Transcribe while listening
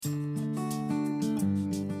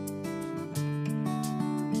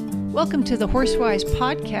Welcome to the Horsewise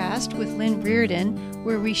podcast with Lynn Reardon,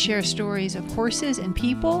 where we share stories of horses and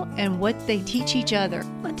people and what they teach each other.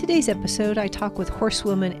 On today's episode, I talk with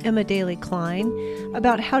horsewoman Emma Daly Klein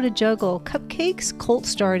about how to juggle cupcakes, colt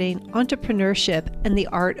starting, entrepreneurship, and the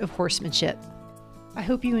art of horsemanship. I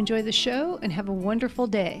hope you enjoy the show and have a wonderful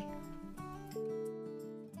day.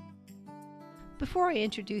 Before I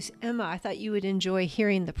introduce Emma, I thought you would enjoy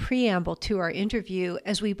hearing the preamble to our interview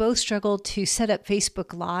as we both struggled to set up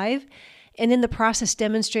Facebook Live and in the process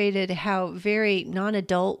demonstrated how very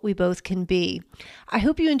non-adult we both can be. I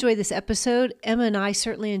hope you enjoy this episode. Emma and I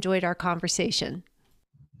certainly enjoyed our conversation.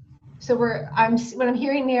 So what I'm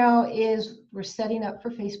hearing now is we're setting up for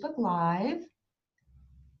Facebook Live.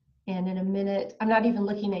 And in a minute, I'm not even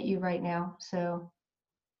looking at you right now, So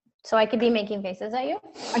I could be making faces at you?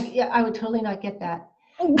 I would totally not get that.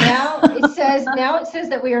 Now it says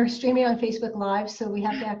that we are streaming on Facebook Live, so we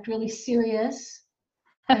have to act really serious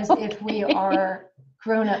as if we are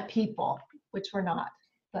grown-up people, which we're not.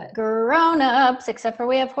 But grown-ups, except for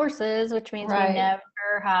we have horses, which means we never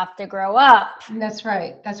have to grow up. That's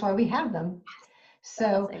right. That's why we have them.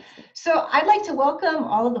 So I'd like to welcome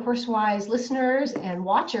all of the Horsewise listeners and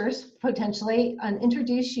watchers, potentially, and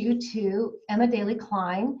introduce you to Emma Daly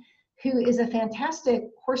Klein, who is a fantastic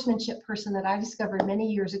horsemanship person that I discovered a few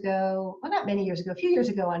years ago on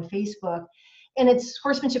Facebook. And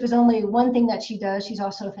horsemanship is only one thing that she does. She's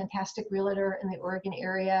also a fantastic realtor in the Oregon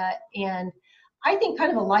area. And I think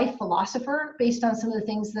kind of a life philosopher based on some of the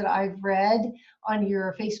things that I've read on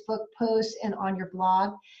your Facebook posts and on your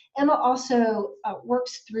blog. Emma also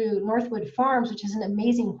works through Northwood Farms, which is an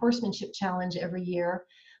amazing horsemanship challenge every year,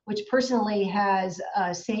 which personally has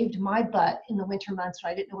saved my butt in the winter months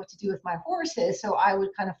when I didn't know what to do with my horses. So I would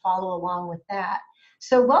kind of follow along with that.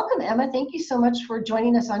 So welcome, Emma. Thank you so much for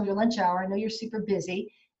joining us on your lunch hour. I know you're super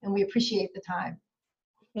busy and we appreciate the time.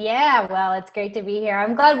 Yeah, well, it's great to be here.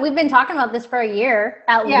 I'm glad we've been talking about this for a year,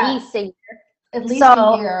 at least a year. At least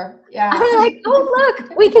a year. Yeah. I'm like, oh,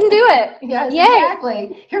 look, we can do it. Yes,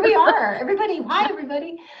 exactly. Here we are. Everybody, hi,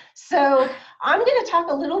 everybody. So I'm going to talk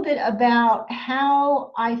a little bit about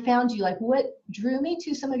how I found you, like what drew me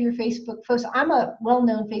to some of your Facebook posts. I'm a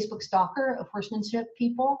well-known Facebook stalker of horsemanship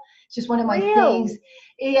people. It's just one of my things.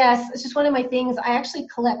 Yes, it's just one of my things. I actually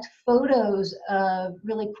collect photos of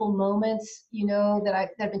really cool moments,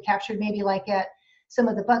 that have been captured maybe like at some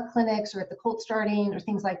of the buck clinics or at the colt starting or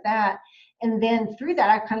things like that. And then through that,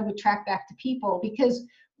 I kind of would track back to people because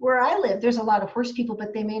where I live, there's a lot of horse people,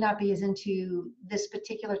 but they may not be as into this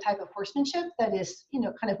particular type of horsemanship that is,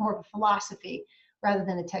 kind of more of a philosophy rather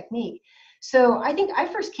than a technique. So I think I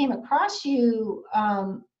first came across you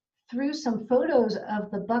through some photos of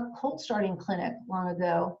the buck colt starting clinic long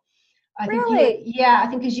ago. I think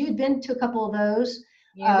because you had been to a couple of those.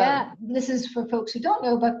 This is for folks who don't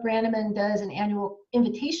know, Buck Brannaman does an annual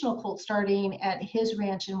invitational colt starting at his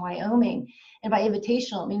ranch in Wyoming. And by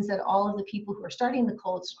invitational, it means that all of the people who are starting the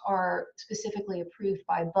colts are specifically approved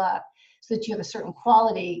by Buck so that you have a certain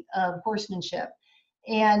quality of horsemanship.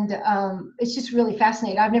 And it's just really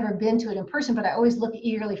fascinating. I've never been to it in person, but I always look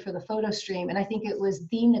eagerly for the photo stream. And I think it was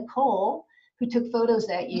the Nicole who took photos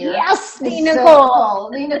that year. Yes, the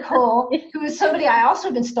Nicole, who is somebody I also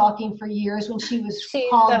have been stalking for years when she was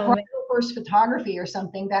called Horse Photography or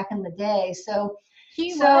something back in the day. So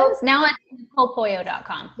she was now at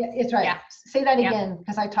NicolePollo.com. Yeah, it's right. Yeah. Say that again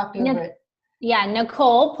because I talked over it. Yeah,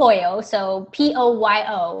 Nicole Pollo. So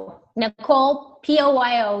P-O-Y-O.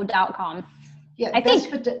 NicolePollo.com. Yeah, I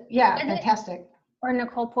think. Fantastic. Or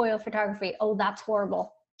Nicole Pollo Photography. Oh, that's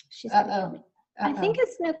horrible. She's I think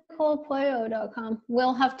it's NicolePollo.com.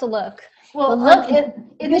 We'll have to look. Well,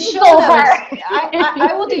 in the show notes,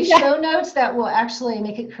 I will do show notes that will actually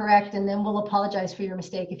make it correct, and then we'll apologize for your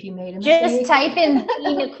mistake if you made a mistake. Just type in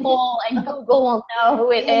Nicole, and Google will know who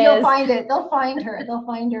it is. You'll find it. They'll find her.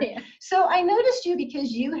 Yeah. So I noticed you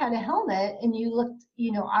because you had a helmet, and you looked,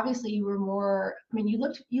 obviously you were more. I mean, you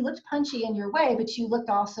looked punchy in your way, but you looked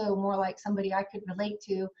also more like somebody I could relate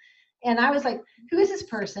to, and I was like, who is this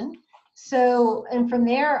person? So, and from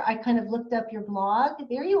there, I kind of looked up your blog.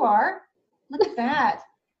 There you are. Look at that.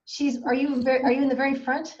 Are you in the very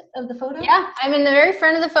front of the photo? Yeah, I'm in the very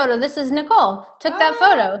front of the photo. This is Nicole. Took that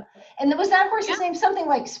photo. And was that horse's name something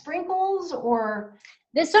like Sprinkles or?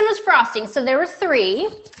 This one was Frosting. So there were 3.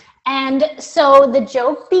 And so the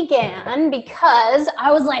joke began because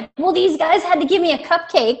I was like, well, these guys had to give me a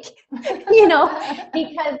cupcake,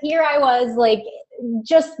 because here I was like,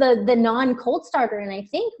 just the non-colt starter, and I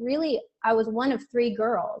think really I was one of 3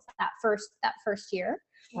 girls that first year.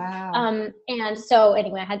 Wow. And so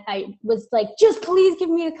anyway, I was like, just please give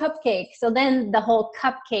me a cupcake. So then the whole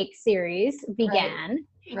cupcake series began.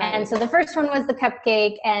 Right. And so the first one was the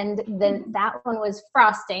cupcake, and then that one was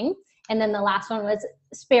frosting. And then the last one was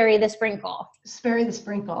Sperry the Sprinkle. Sperry the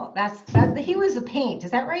Sprinkle. That. He was a paint.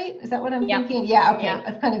 Is that right? Is that what I'm Yep. thinking? Yeah. Okay. Yeah.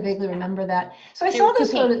 I kind of vaguely remember that. So I There saw were two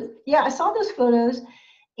those photos. Yeah, I saw those photos.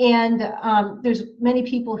 And there's many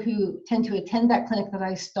people who tend to attend that clinic that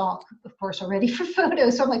I stalk, of course, already for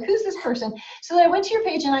photos. So I'm like, who's this person? So then I went to your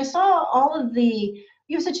page and I saw all of you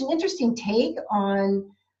have such an interesting take on,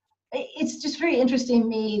 it's just very interesting to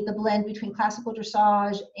me, the blend between classical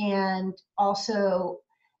dressage and also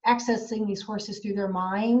accessing these horses through their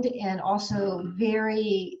mind, and also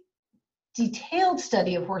very detailed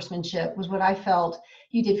study of horsemanship was what I felt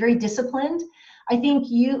you did, very disciplined. I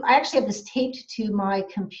actually have this taped to my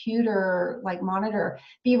computer, like monitor,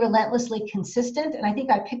 be relentlessly consistent. And I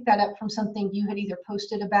think I picked that up from something you had either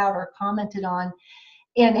posted about or commented on,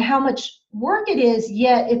 and how much work it is,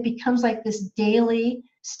 yet it becomes like this daily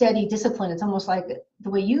steady discipline. It's almost like the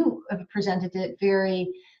way you have presented it,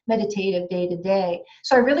 very meditative day to day.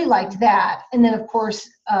 So I really liked that. And then of course,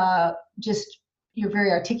 just you're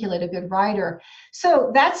very articulate, a good writer.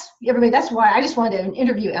 So that's why I just wanted to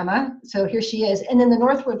interview Emma. So here she is. And then the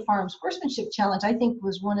Northwood Farms Horsemanship Challenge, I think,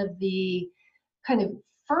 was one of the kind of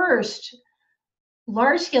first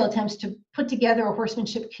large-scale attempts to put together a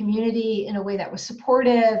horsemanship community in a way that was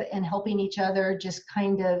supportive and helping each other just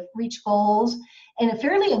kind of reach goals, and a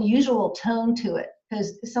fairly unusual tone to it,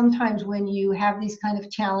 because sometimes when you have these kind of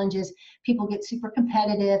challenges, people get super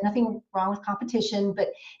competitive. Nothing wrong with competition, but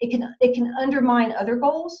it can undermine other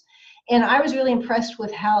goals. And I was really impressed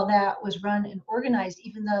with how that was run and organized,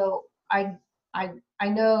 even though I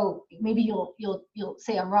know maybe you'll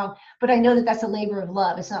say I'm wrong, but I know that that's a labor of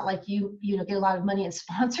love. It's not like you get a lot of money in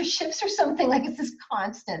sponsorships or something. Like, it's this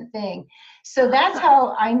constant thing. So that's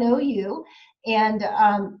how I know you, and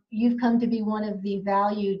you've come to be one of the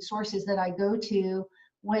valued sources that I go to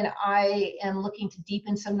when I am looking to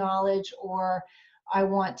deepen some knowledge, or I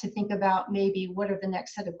want to think about maybe what are the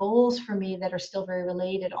next set of goals for me that are still very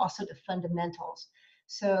related also to fundamentals.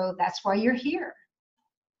 So that's why you're here.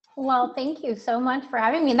 Well, thank you so much for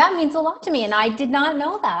having me. That means a lot to me, and I did not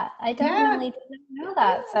know that. I definitely did not know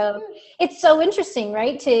that. So it's so interesting,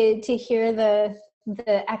 right, to hear the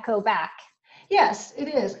echo back. Yes, it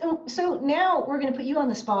is. So now we're going to put you on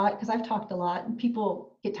the spot, because I've talked a lot and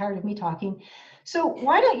people get tired of me talking. So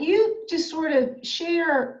why don't you just sort of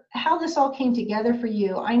share how this all came together for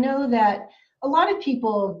you? I know that a lot of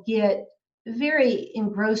people get very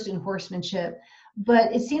engrossed in horsemanship,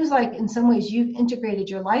 but it seems like in some ways you've integrated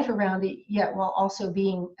your life around it, yet while also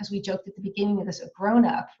being, as we joked at the beginning of this, a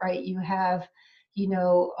grown-up, right? You have,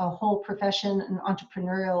 a whole profession, an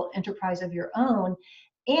entrepreneurial enterprise of your own,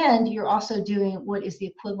 and you're also doing what is the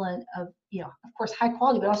equivalent of, of course, high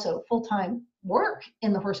quality, but also full-time work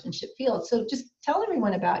in the horsemanship field. So just tell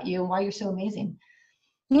everyone about you and why you're so amazing.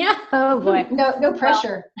 Yeah. Oh boy. No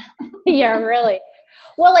pressure. Well, yeah, really.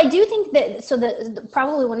 Well, I do think that, so the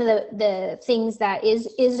probably one of the things that is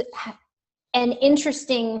an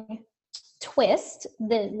interesting twist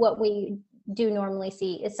than what we do normally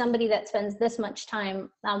see is somebody that spends this much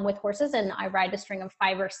time with horses, and I ride a string of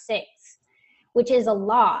 5 or 6, which is a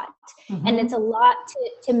lot. Mm-hmm. And it's a lot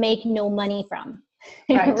to make no money from.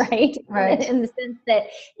 Right. Right. In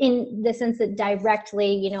the sense that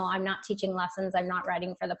directly, I'm not teaching lessons, I'm not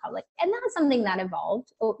riding for the public. And that's something that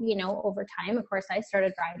evolved, over time. Of course, I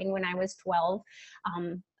started riding when I was 12,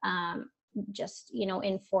 just,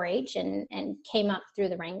 in 4-H and came up through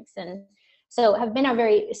the ranks. And so have been a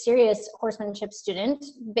very serious horsemanship student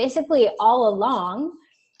basically all along.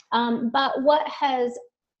 But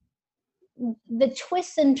the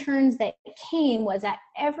twists and turns that came was at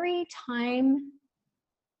every time,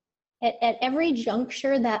 at every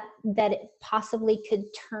juncture that it possibly could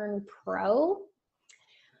turn pro,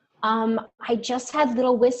 I just had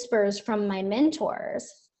little whispers from my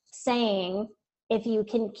mentors saying, if you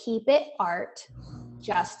can keep it art,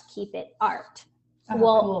 just keep it art. Oh,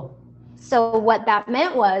 well, cool. So what that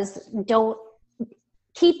meant was, don't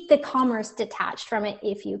keep the commerce detached from it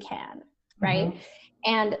if you can, right? Mm-hmm.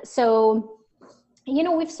 And so,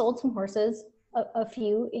 we've sold some horses, a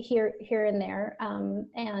few here and there.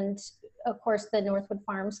 And of course the Northwood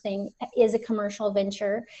Farms thing is a commercial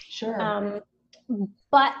venture. Sure.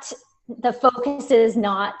 But the focus is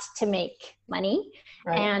not to make money.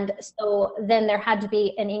 Right. And so then there had to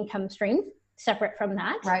be an income stream separate from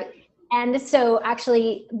that. Right. And so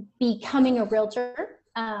actually becoming a realtor,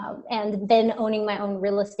 and then owning my own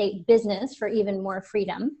real estate business for even more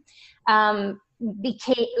freedom,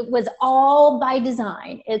 it was all by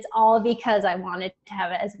design. It's all because I wanted to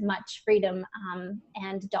have as much freedom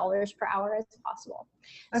and dollars per hour as possible.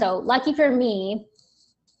 Okay. So lucky for me,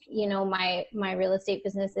 my real estate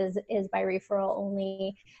business is by referral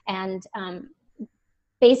only, and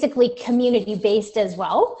basically community based as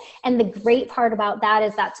well. And the great part about that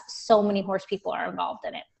is that so many horse people are involved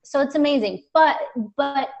in it. So it's amazing. But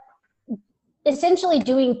essentially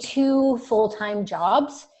doing 2 full-time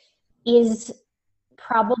jobs is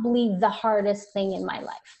probably the hardest thing in my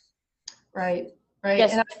life. Right.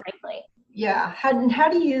 Just frankly. Yeah. How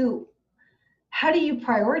do you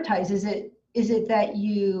prioritize? Is it that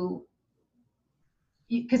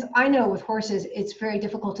because I know with horses, it's very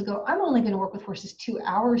difficult to go, I'm only going to work with horses 2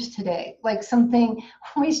 hours today. Like something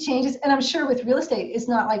always changes. And I'm sure with real estate, it's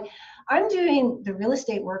not like I'm doing the real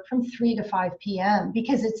estate work from 3 to 5 p.m.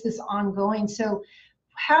 because it's this ongoing. So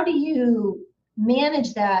how do you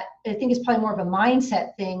manage that? I think it's probably more of a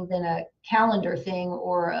mindset thing than a calendar thing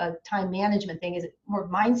or a time management thing. Is it more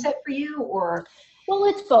mindset for you or? Well,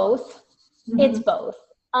 it's both. Mm-hmm. It's both.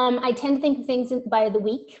 I tend to think of things by the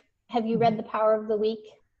week. Have you read The Power of the Week?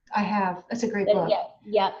 I have. That's a great book.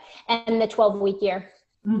 Yeah. And the 12-week year.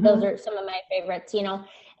 Mm-hmm. Those are some of my favorites,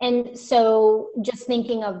 And so just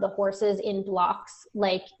thinking of the horses in blocks,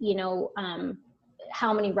 like,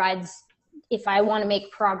 how many rides, if I want to make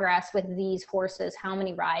progress with these horses, how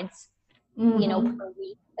many rides, per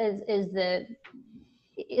week is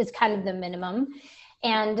kind of the minimum.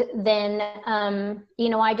 And then,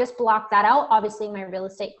 I just block that out. Obviously, my real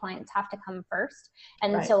estate clients have to come first.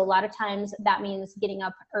 And right. So a lot of times that means getting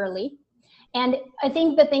up early. And I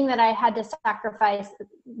think the thing that I had to sacrifice,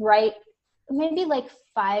 maybe like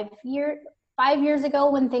 5 years ago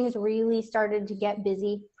when things really started to get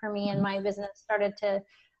busy for me and my business started to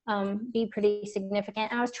be pretty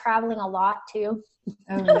significant. I was traveling a lot too.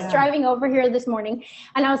 I was driving over here this morning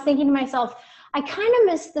and I was thinking to myself, I kind of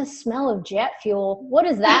miss the smell of jet fuel. What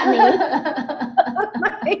does that mean?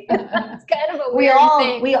 It's kind of a weird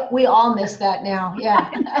thing. We all miss that now. Yeah.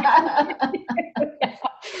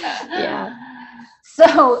 Yeah.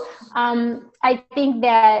 So I think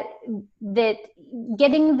that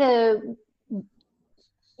getting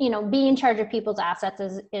be in charge of people's assets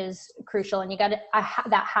is crucial, and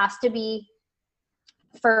that has to be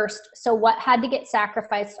first. So what had to get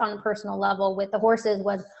sacrificed on a personal level with the horses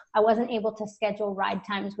was I wasn't able to schedule ride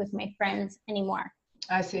times with my friends anymore.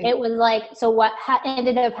 I see. It was like, so what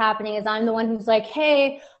ended up happening is I'm the one who's like,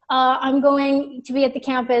 hey, I'm going to be at the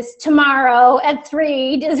campus tomorrow at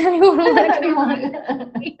 3. Does anyone want to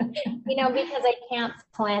come? Because I can't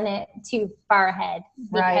plan it too far ahead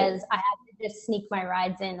because I have to just sneak my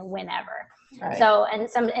rides in whenever. Right. So, and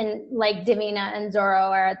like Davina and Zorro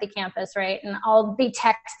are at the campus, right? And I'll be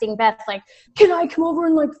texting Beth like, can I come over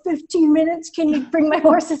in like 15 minutes? Can you bring my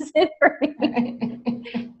horses in for me?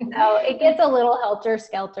 So it gets a little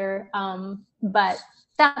helter-skelter, but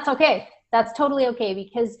that's okay. That's totally okay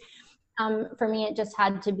because for me, it just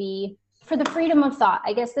had to be for the freedom of thought.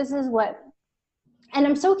 I guess this is and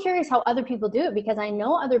I'm so curious how other people do it because I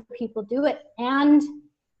know other people do it and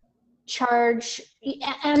charge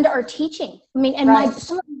and are teaching. I mean, and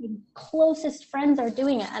some of my closest friends are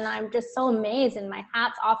doing it and I'm just so amazed and my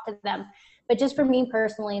hat's off to them. But just for me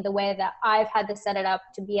personally, the way that I've had to set it up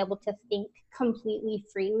to be able to think completely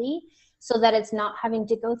freely so that it's not having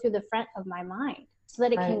to go through the front of my mind, so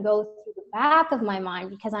that it can go through the back of my mind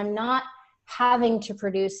because I'm not having to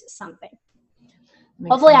produce something.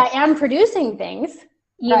 Hopefully I am producing things,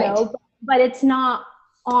 but it's not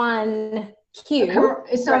on cue.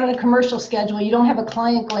 It's not on a commercial schedule. You don't have a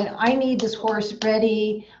client going, I need this horse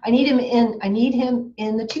ready. I need him in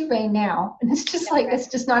the 2-rein now. And it's just that's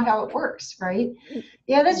just not how it works, right?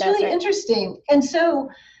 Yeah, that's really interesting. And so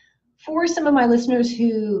for some of my listeners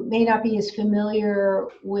who may not be as familiar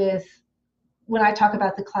with when I talk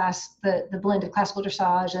about the class, the blend of classical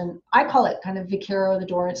dressage, and I call it kind of Vaquero, the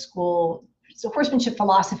Dorrance school. So horsemanship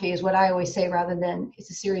philosophy is what I always say rather than it's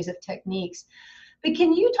a series of techniques. But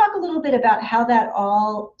can you talk a little bit about how that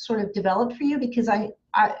all sort of developed for you? Because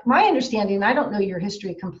my understanding, and I don't know your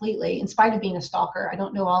history completely, in spite of being a stalker, I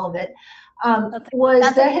don't know all of it, was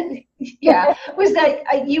that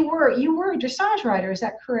you were a dressage rider, is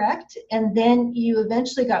that correct? And then you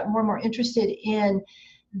eventually got more and more interested in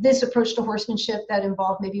this approach to horsemanship that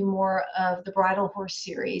involved maybe more of the bridle horse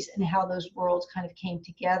series and how those worlds kind of came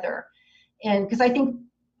together. And because I don't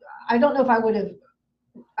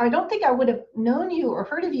think I would have known you or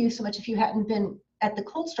heard of you so much if you hadn't been at the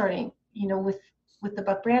colt starting, with the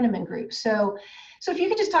Buck Brannaman group. So if you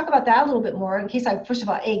could just talk about that a little bit more in case I, first of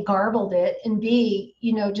all, A, garbled it, and B,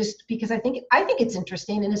 just because I think it's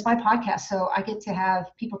interesting and it's my podcast. So I get to have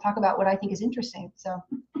people talk about what I think is interesting. So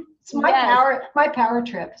it's my power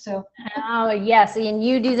trip. So. Oh yes. And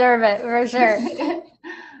you deserve it for sure.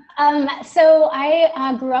 So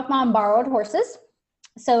I grew up on borrowed horses.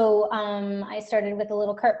 So I started with a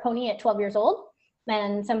little cart pony at 12 years old,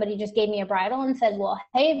 and somebody just gave me a bridle and said, well,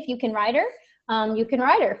 hey, if you can ride her, you can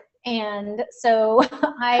ride her. And so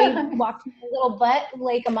I walked my little butt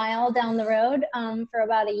like a mile down the road for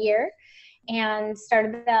about a year and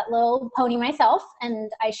started that little pony myself.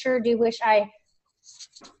 And I sure do wish I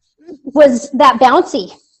was that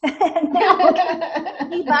bouncy.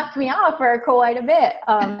 He knocked me off for quite a bit,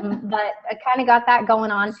 but I kind of got that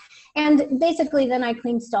going on. And basically then I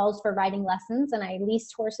cleaned stalls for riding lessons and I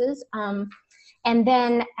leased horses. And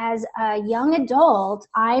then as a young adult,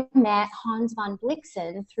 I met Hans von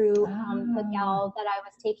Blixen through the gal that I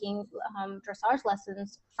was taking dressage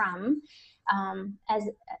lessons from. As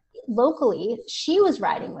locally, she was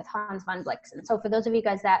riding with Hans von Blixen. So for those of you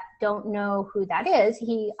guys that don't know who that is,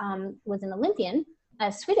 he was an Olympian,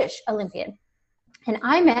 a Swedish Olympian. And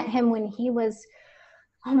I met him when he was,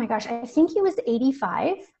 oh my gosh, I think he was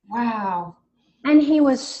 85. Wow. And he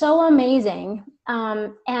was so amazing.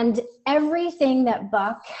 And everything that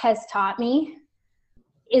Buck has taught me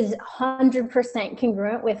is 100%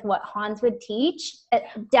 congruent with what Hans would teach,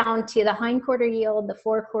 down to the hind quarter yield, the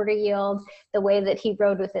fore quarter yield, the way that he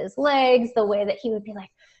rode with his legs, the way that he would be like,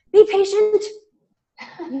 be patient.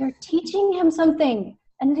 You're teaching him something.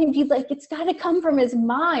 And he'd be like, it's got to come from his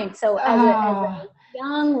mind. So as a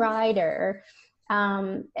young rider,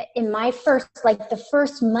 in my first, like the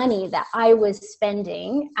first money that I was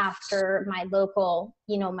spending after my local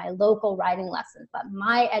riding lessons, but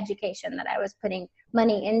my education that I was putting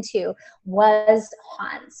money into was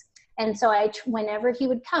Hans. And so whenever he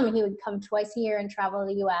would come twice a year and travel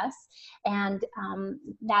the US. And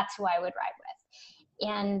that's who I would ride with.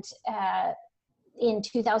 And in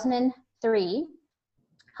 2003,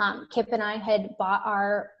 Kip and I had bought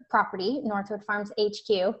our property, Northwood Farms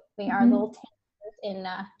HQ. We are little in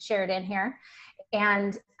Sheridan here,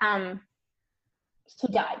 and he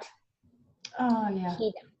died. Oh yeah.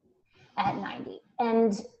 He died at 90.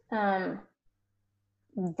 And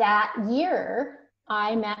that year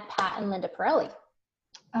I met Pat and Linda Pirelli.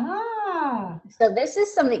 So this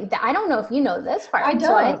is something that I don't know if you know this part. I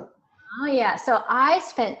don't. So I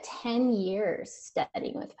spent 10 years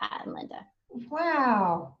studying with Pat and Linda.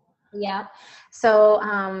 Wow. Yeah. So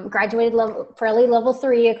graduated Pirelli level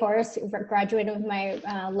 3, of course, graduated with my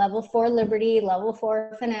level 4 Liberty, level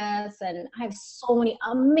 4 Finesse. And I have so many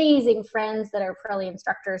amazing friends that are Pirelli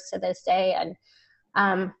instructors to this day.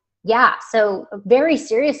 And so very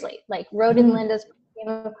seriously, like rode in Linda's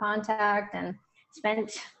of contact and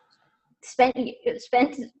spent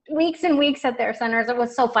weeks and weeks at their centers. It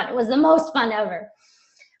was so fun. It was the most fun ever.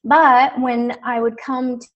 But when I would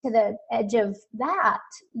come to the edge of that,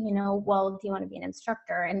 well, do you want to be an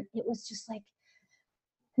instructor? And it was just like,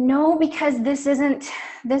 no, because this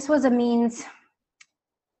was a means.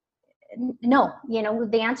 No,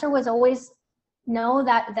 the answer was always no,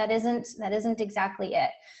 that isn't exactly it.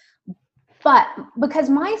 But because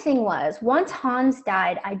my thing was, once Hans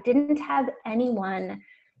died, I didn't have anyone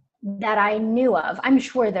that I knew of. I'm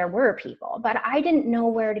sure there were people, but I didn't know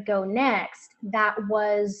where to go next that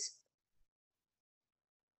was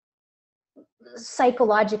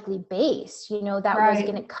psychologically based, that was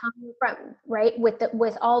going to come from, right,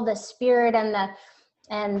 with all the spirit and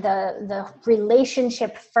the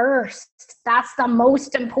relationship first. That's the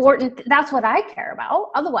most important. That's what I care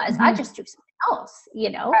about. Otherwise, I just do something else,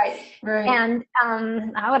 Right. And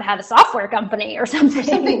I would have had a software company or something.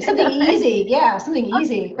 Something easy. Yeah, something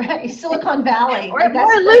easy. Right. Silicon Valley. Or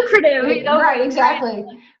more lucrative. Right. Exactly.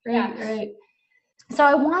 Right. So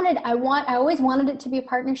I always wanted it to be a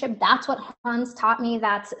partnership. That's what Hans taught me.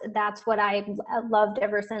 That's what I loved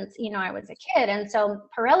ever since, I was a kid. And so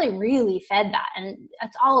Pirelli really fed that. And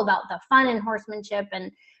it's all about the fun and horsemanship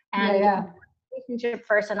and relationship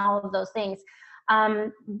first and all of those things.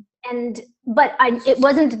 But it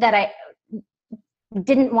wasn't that I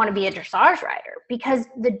didn't want to be a dressage rider, because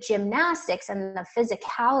the gymnastics and the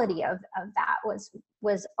physicality of that was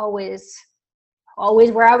always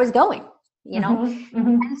where I was going,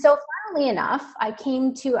 And so funnily enough, I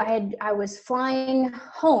was flying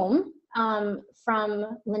home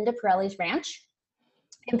from Linda Pirelli's ranch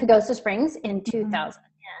in Pagosa Springs in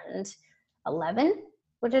 2011.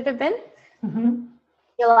 Would it have been?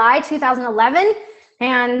 July 2011,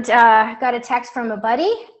 and got a text from a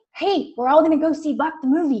buddy. Hey, we're all going to go see Buck the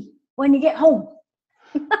movie when you get home.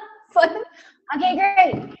 Okay,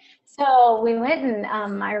 great. So we went, and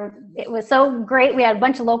it was so great. We had a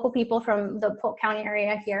bunch of local people from the Polk County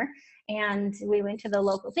area here, and we went to the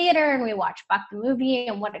local theater and we watched Buck the movie,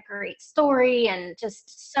 and what a great story and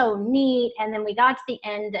just so neat. And then we got to the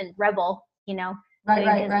end, and Rebel, Right,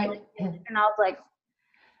 getting right, his right. Yeah. and I was like,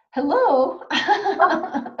 Hello.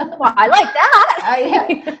 well, I like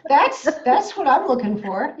that. Yeah, that's what I'm looking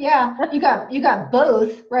for. Yeah, you got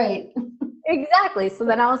both, right? Exactly. So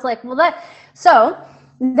then I was like, well, so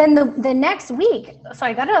then the next week, so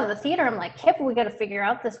I got out of the theater. I'm like, Kip, we got to figure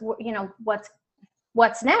out this,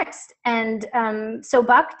 what's next. And so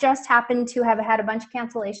Buck just happened to have had a bunch of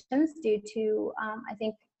cancellations due to, I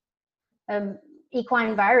think,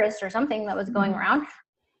 equine virus or something that was going around.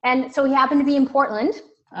 And so he happened to be in Portland.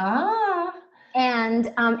 Ah.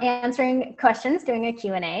 And answering questions, doing a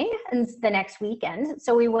Q&A and the next weekend.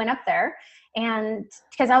 So we went up there, and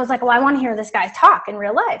because I was like, well, I want to hear this guy talk in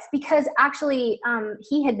real life, because actually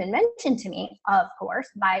he had been mentioned to me, of course,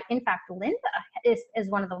 by, in fact, Linda is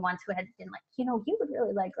one of the ones who had been like, you would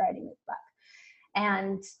really like riding with Buck.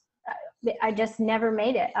 And I just never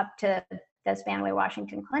made it up to the Spanaway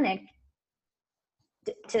Washington Clinic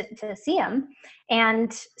to see him.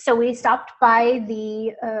 And so we stopped by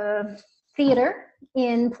the theater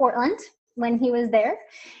in Portland when he was there,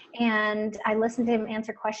 and I listened to him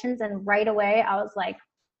answer questions, and right away I was like,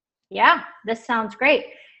 yeah, this sounds great.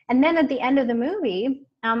 And then at the end of the movie,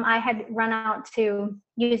 I had run out to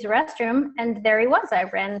use the restroom, and there he was. I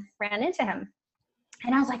ran into him,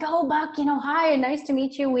 and I was like, oh, Buck, hi, nice to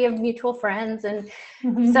meet you. We have mutual friends. And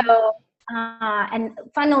so and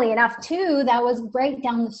funnily enough too, that was right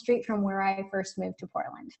down the street from where I first moved to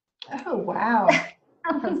Portland. Oh, wow.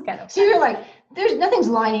 That was kind of So you're like, nothing's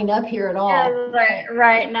lining up here at all.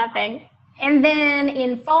 right, nothing. And then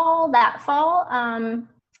that fall,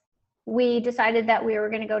 we decided that we were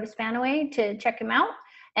going to go to Spanaway to check him out.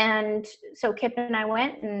 And so Kip and I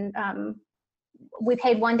went, and we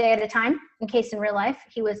paid one day at a time, in case in real life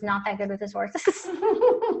he was not that good with his horses.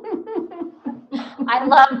 I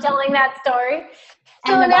love telling that story.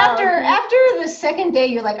 So and after the second day,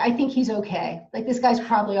 you're like, I think he's okay. Like, this guy's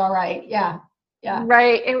probably all right. Yeah. Yeah.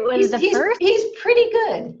 Right. It was he's pretty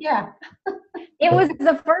good. Yeah. It was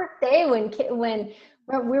the first day when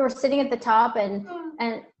we were sitting at the top, and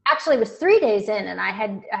actually it was 3 days in, and I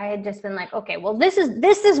had just been like, okay, well, this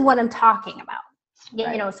is what I'm talking about.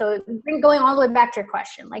 Right. So going all the way back to your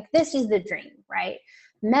question, like, this is the dream, right?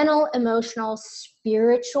 Mental, emotional,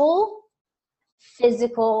 spiritual,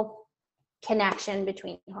 physical connection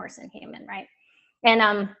between horse and human, right?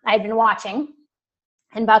 And I'd been watching,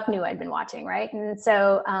 and Buck knew I'd been watching, right? And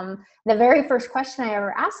so the very first question I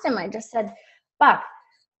ever asked him, I just said, Buck,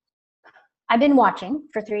 I've been watching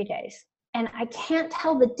for 3 days, and I can't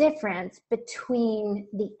tell the difference between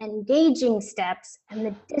the engaging steps and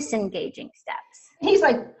the disengaging steps. He's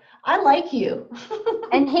like, I like you.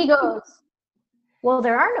 And he goes, well,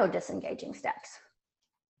 there are no disengaging steps.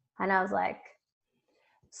 And I was like,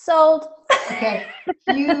 sold. Okay,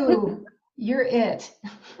 you're it.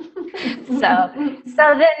 So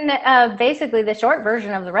then basically the short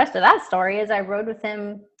version of the rest of that story is I rode with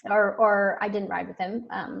him, or I didn't ride with him,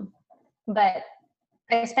 but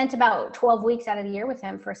I spent about 12 weeks out of the year with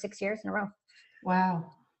him for 6 years in a row. Wow.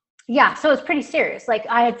 Yeah, so it's pretty serious. Like,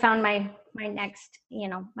 I had found my next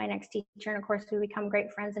teacher, and of course we become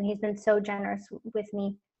great friends, and he's been so generous with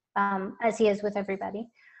me, as he is with everybody.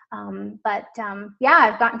 Yeah,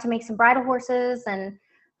 I've gotten to make some bridle horses, and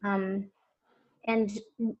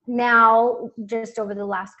now, just over the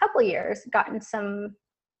last couple of years, gotten some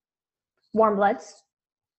warm bloods,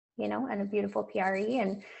 and a beautiful PRE,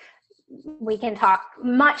 and we can talk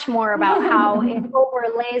much more about how it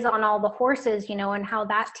overlays on all the horses, and how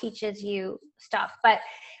that teaches you stuff. But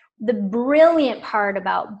the brilliant part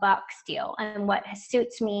about buck steel, and what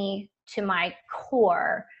suits me to my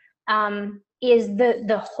core, is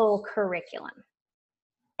the whole curriculum.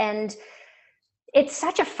 And it's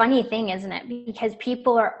such a funny thing, isn't it? Because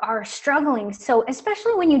people are struggling. So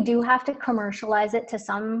especially when you do have to commercialize it to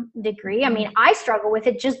some degree. I mean, I struggle with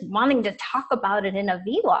it just wanting to talk about it in a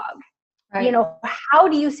vlog. Right. How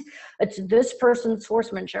do you, it's this person's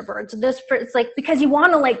horsemanship, or it's like, because you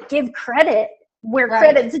want to like give credit where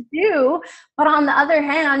credit's due. But on the other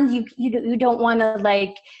hand, you don't want to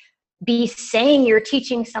like be saying you're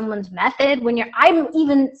teaching someone's method when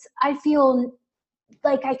I feel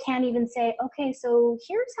like I can't even say, okay, so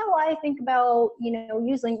here's how I think about,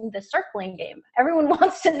 using the circling game. Everyone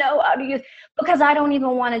wants to know how to use, because I don't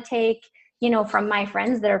even want to take, from my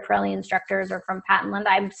friends that are Pirelli instructors, or from Pat and Linda,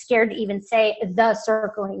 I'm scared to even say the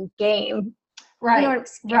circling game. Right.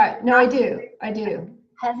 Right. No, I do.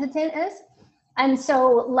 Hesitant is. And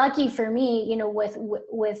so lucky for me,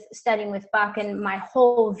 with studying with Buck, and my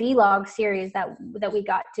whole vlog series that we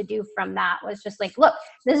got to do from that was just like, look,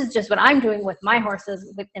 this is just what I'm doing with my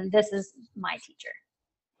horses, and this is my teacher.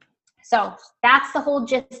 So that's the whole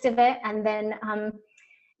gist of it. And then,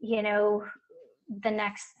 you know, the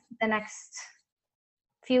next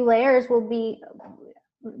few layers will be,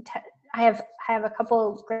 I have a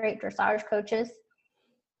couple of great dressage coaches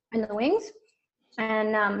in the wings,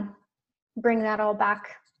 and bring that all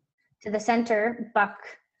back to the center. Buck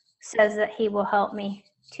says that he will help me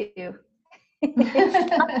too.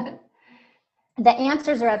 The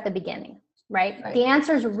answers are at the beginning, right? The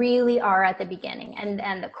answers really are at the beginning,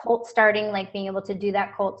 and the colt starting, like being able to do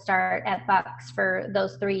that colt start at Bucks for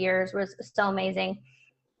those 3 years was so amazing.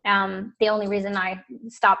 The only reason I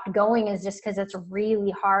stopped going is just because it's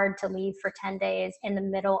really hard to leave for 10 days in the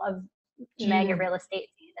middle of mega real estate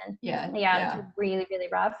season. Yeah, it's really, really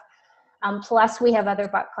rough. Plus we have other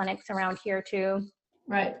buck clinics around here too.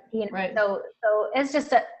 Right. You know, so it's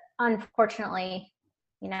just unfortunately,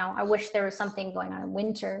 you know, I wish there was something going on in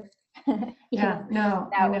winter. That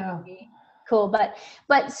would be cool.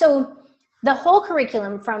 But so the whole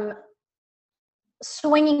curriculum, from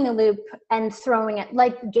swinging the loop and throwing it,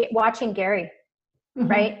 like watching Gary,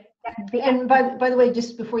 right? And by the way,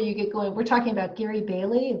 just before you get going, we're talking about Gary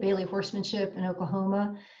Bailey of Bailey Horsemanship in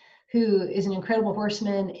Oklahoma, who is an incredible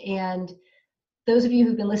horseman. And those of you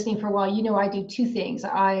who've been listening for a while, you know I do two things.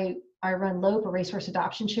 I run LOPE, a racehorse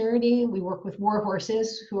adoption charity. We work with war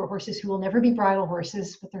horses, who are horses who will never be bridle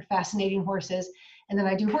horses, but they're fascinating horses. And then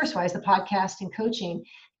I do Horsewise, the podcast and coaching.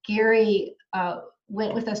 Gary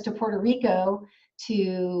went with us to Puerto Rico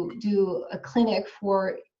to do a clinic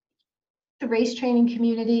for the race training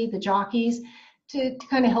community, the jockeys, to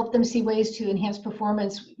kind of help them see ways to enhance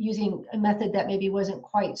performance using a method that maybe wasn't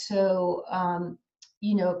quite so,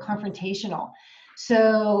 confrontational.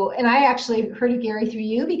 So, and I actually heard of Gary through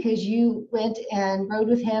you, because you went and rode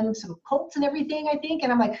with him some colts and everything, I think.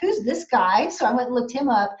 And I'm like, who's this guy? So I went and looked him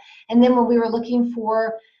up. And then when we were looking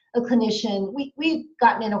for a clinician, we'd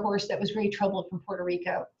gotten in a horse that was very troubled from Puerto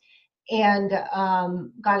Rico, and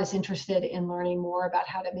got us interested in learning more about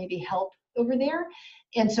how to maybe help over there.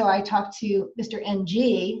 And so I talked to Mr.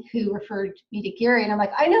 NG, who referred me to Gary, and I'm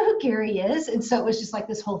like, I know who Gary is. And so it was just like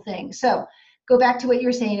this whole thing. So go back to what you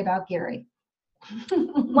were saying about Gary.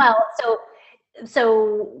 Well,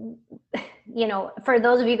 so, you know, for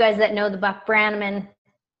those of you guys that know the Buck Brannaman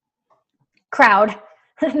crowd,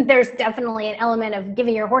 there's definitely an element of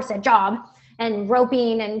giving your horse a job and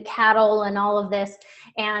roping and cattle and all of this.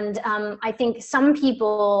 And I think some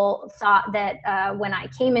people thought that when I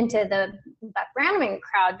came into the Buck Brannaman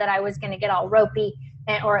crowd that I was going to get all ropey,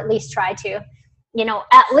 or at least try to, you know,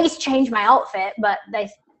 at least change my outfit. But they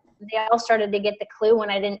all started to get the clue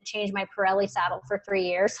when I didn't change my Pirelli saddle for 3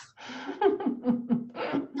 years.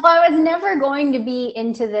 So I was never going to be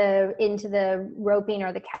into the roping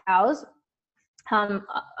or the cows.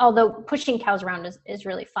 Although pushing cows around is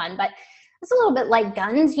really fun, but it's a little bit like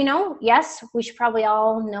guns, you know. Yes, we should probably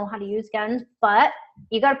all know how to use guns, but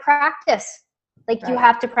you got to practice. Like, you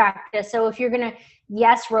have to practice. So if you're gonna,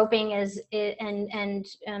 yes, roping and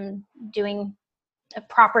doing a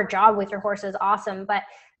proper job with your horse is awesome, but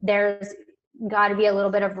there's got to be a little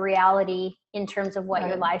bit of reality in terms of what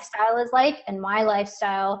your lifestyle is like. And my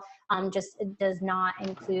lifestyle just does not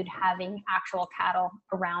include having actual cattle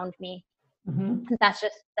around me. Mm-hmm. That's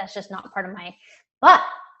just not part of my. But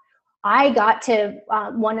I got to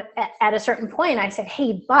at a certain point, I said,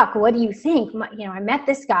 "Hey, Buck, what do you think?" I met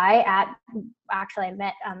this guy I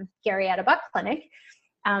met Gary at a buck clinic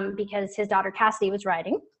because his daughter Cassidy was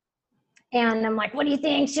riding. And I'm like, what do you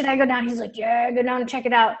think? Should I go down? He's like, yeah, go down and check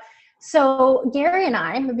it out. So Gary and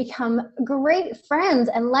I have become great friends.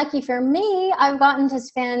 And lucky for me, I've gotten to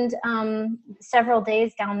spend several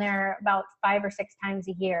days down there about 5 or 6 times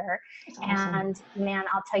a year. Awesome. And man,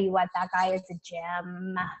 I'll tell you what, that guy is a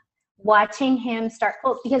gem. Watching him start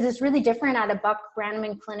colts, because it's really different at a Buck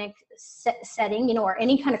Brannaman clinic setting, you know, or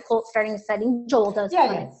any kind of colt starting setting. Joel does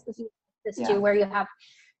clinics this too, where you have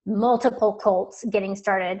multiple colts getting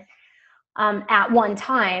started. At one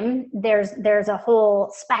time, there's a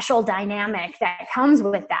whole special dynamic that comes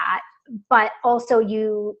with that, but also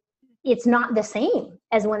it's not the same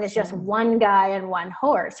as when it's just one guy and one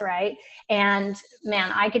horse, right? And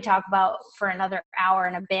man, I could talk about for another hour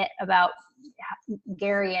and a bit about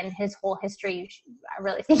Gary and his whole history. I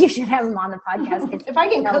really think you should have him on the podcast. If I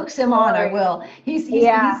can coax him on, I will. He's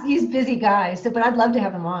busy guy, but I'd love to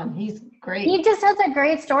have him on. He's great. He just has a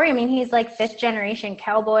great story. I mean, he's like 5th generation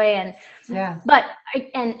cowboy, and but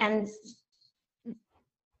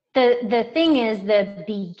the thing is, the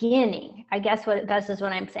beginning, I guess this is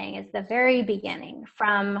what I'm saying, is the very beginning,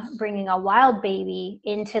 from bringing a wild baby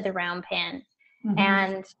into the round pen,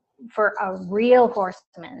 and for a real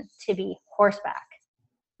horseman to be horseback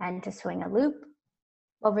and to swing a loop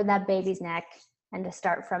over that baby's neck, and to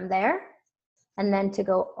start from there, and then to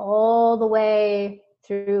go all the way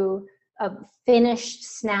through a finished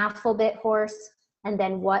snaffle bit horse. And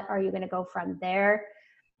then what are you going to go from there?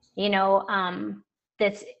 You know,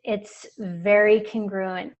 it's very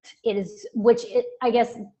congruent. It is, I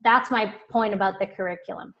guess that's my point about the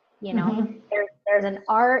curriculum. You know, Mm-hmm. there's an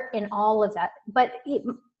art in all of that, but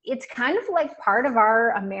it's kind of like part of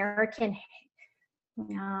our American,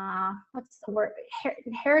 what's the word?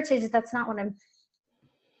 Heritage. That's not what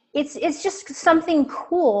it's just something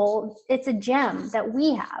cool. It's a gem that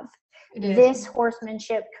we have. This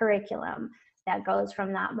horsemanship curriculum that goes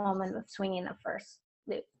from that moment of swinging the first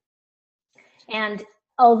loop. And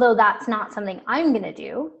although that's not something I'm going to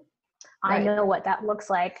do, I know what that looks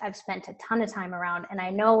like. I've spent a ton of time around, and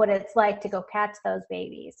I know what it's like to go catch those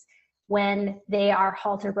babies when they are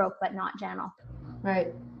halter broke but not gentle.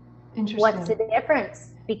 Right. Interesting. What's the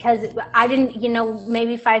difference? Because I didn't,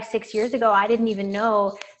 maybe 5-6 years ago, I didn't even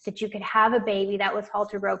know that you could have a baby that was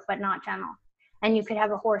halter broke but not gentle. And you could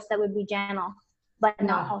have a horse that would be gentle but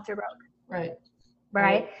not halter broke.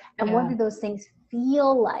 Right. And what do those things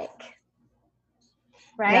feel like?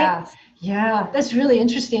 Right. Yeah, that's really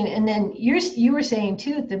interesting. And then you were saying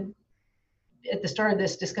too at the start of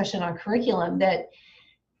this discussion on curriculum that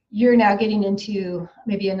you're now getting into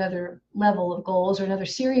maybe another level of goals or another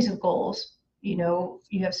series of goals. You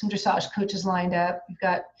have some dressage coaches lined up, you've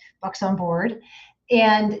got bucks on board,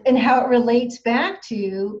 and how it relates back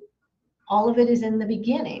to all of it is in the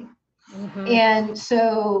beginning. Mm-hmm. And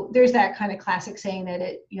so there's that kind of classic saying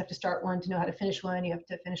that you have to start one to know how to finish one, you have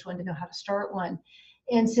to finish one to know how to start one.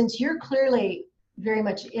 And since you're clearly very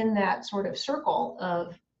much in that sort of circle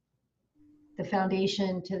of the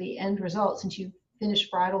foundation to the end result, since you've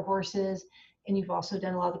finished bridle horses and you've also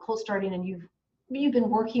done a lot of the colt starting, and you've been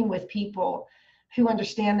working with people who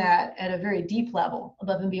understand that at a very deep level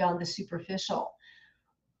above and beyond the superficial.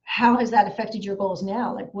 How has that affected your goals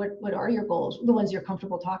now? Like what are your goals, the ones you're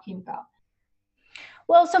comfortable talking about?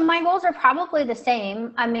 Well, so my goals are probably the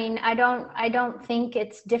same. I mean, I don't think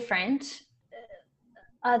it's different.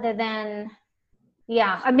 Other than,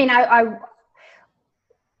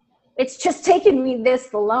 it's just taken me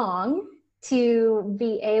this long to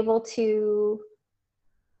be able to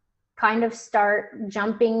kind of start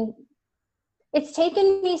jumping. It's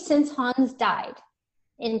taken me since Hans died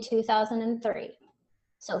in 2003,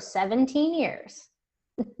 so 17 years,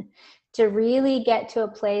 to really get to a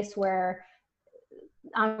place where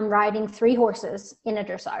I'm riding 3 horses in a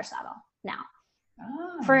dressage saddle now.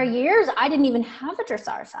 For years, I didn't even have a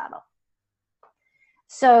dressage saddle.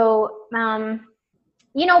 So,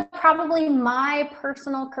 probably my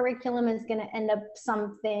personal curriculum is going to end up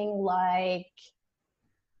something like,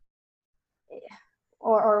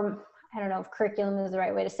 or I don't know if curriculum is the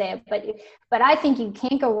right way to say it, but I think you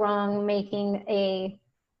can't go wrong making a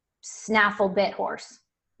snaffle bit horse,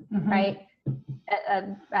 mm-hmm. right?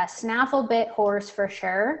 A snaffle bit horse for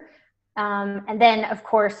sure. And then, of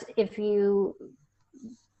course,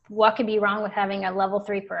 what could be wrong with having a level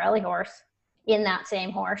 3 Pirelli horse in that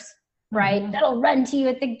same horse, right? Mm-hmm. That'll run to you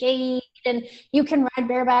at the gate, and you can ride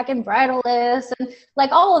bareback and bridleless, and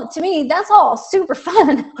to me, that's all super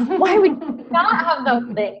fun. Why would you not have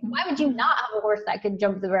those things? Why would you not have a horse that could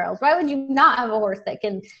jump the barrels? Why would you not have a horse that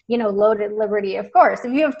can, load at liberty? Of course,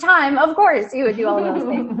 if you have time, of course, you would do all those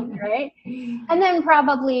things, right? And then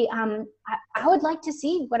probably, I would like to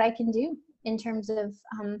see what I can do in terms of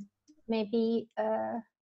maybe,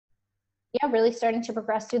 really starting to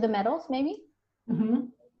progress through the medals, maybe. Mm-hmm.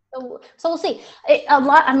 So we'll see. A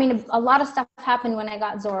lot of stuff happened when I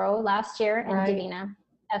got Zorro last year and Divina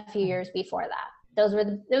a few years before that.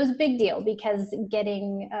 It was a big deal because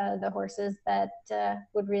getting the horses that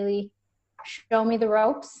would really show me the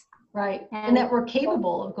ropes. Right. And that were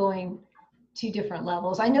capable of going to different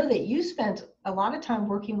levels. I know that you spent a lot of time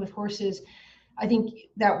working with horses, I think,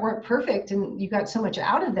 that weren't perfect, and you got so much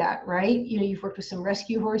out of that, right? You've worked with some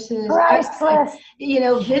rescue horses. Priceless.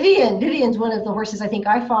 Vivian's one of the horses I think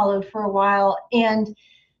I followed for a while, and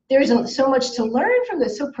there's so much to learn from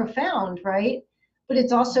this, so profound, right? But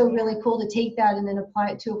it's also really cool to take that and then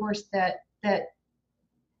apply it to a horse that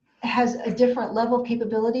has a different level of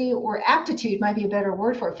capability, or aptitude might be a better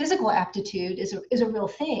word for it. Physical aptitude is a real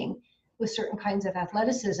thing with certain kinds of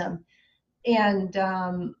athleticism, and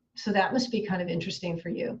so that must be kind of interesting for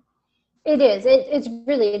you. It is. It's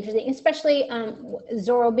really interesting, especially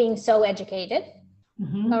Zorro being so educated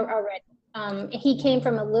already. He came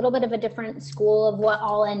from a little bit of a different school of what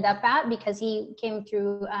I'll end up at, because he came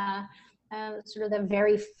through sort of the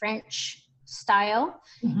very French style,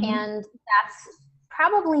 and that's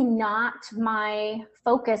probably not my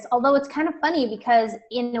focus, although it's kind of funny because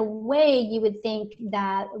in a way you would think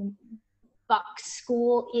that Buck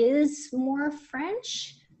School is more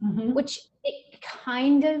French, which it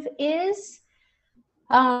kind of is.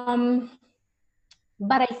 But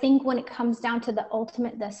I think when it comes down to the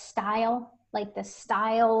ultimate, the style,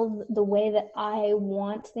 the way that I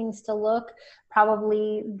want things to look,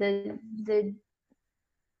 probably the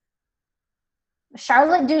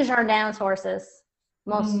Charlotte Dujardin's horses.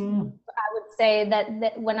 I would say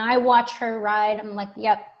that when I watch her ride, I'm like,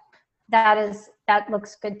 yep, that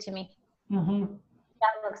looks good to me.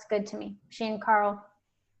 That looks good to me. She and Carl,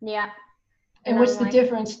 yeah. And what's the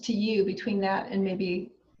difference to you between that and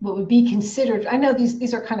maybe what would be considered? I know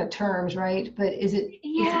these are kind of terms, right? But is it?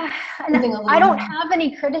 Yeah, I don't have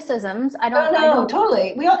any criticisms. I don't. No,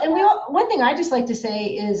 totally. One thing I just like to say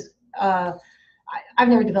is, I've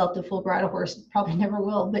never developed a full bridle horse, probably never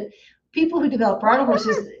will. But people who develop bridle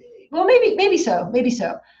horses, well, maybe so.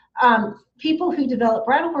 People who develop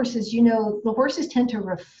bridle horses, the horses tend to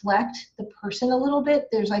reflect the person a little bit.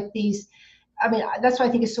 There's like these. I mean, that's why I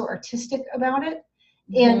think it's so artistic about it.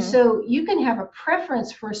 And so you can have a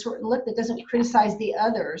preference for a certain look that doesn't criticize the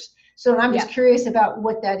others. So I'm just curious about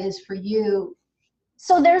what that is for you.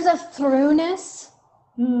 So there's a throughness.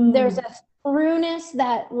 There's a throughness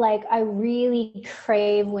that like I really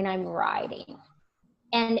crave when I'm riding.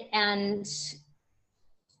 And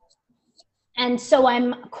so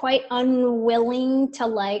I'm quite unwilling to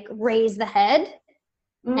like raise the head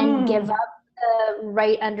and give up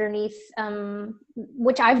right underneath,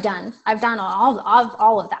 which I've done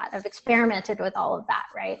all of that. I've experimented with all of that,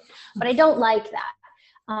 right? But I don't like that.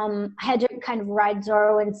 I had to kind of ride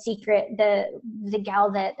Zorro in secret. The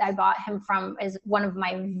gal that I bought him from is one of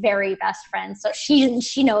my very best friends, so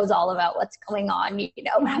she knows all about what's going on,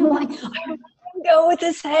 But I'm like, I don't want to go with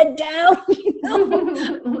his head down,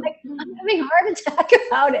 Like, I'm having a heart attack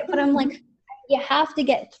about it, but I'm like, you have to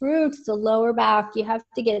get through to the lower back. You have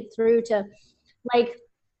to get through to, like,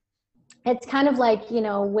 it's kind of like,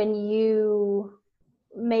 when you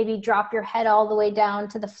maybe drop your head all the way down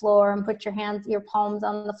to the floor and put your palms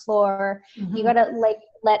on the floor. You got to like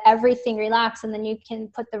let everything relax, and then you can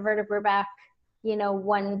put the vertebra back,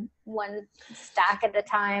 one stack at a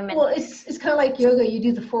time. And well, it's kind of like yoga. You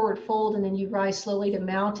do the forward fold and then you rise slowly to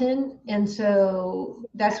mountain. And so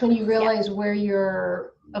that's when you realize where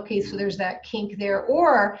you're, okay, so there's that kink there.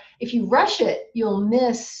 Or if you rush it, you'll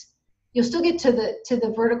still get to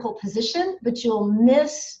the vertical position, but you'll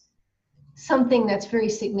miss something that's very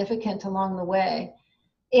significant along the way.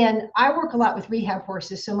 And I work a lot with rehab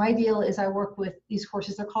horses. So my deal is I work with these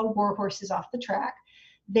horses. They're called war horses off the track.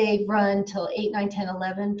 They run till 8, 9, 10,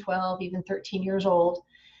 11, 12, even 13 years old.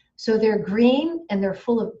 So they're green and they're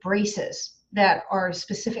full of braces that are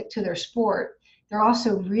specific to their sport. They're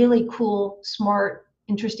also really cool, smart,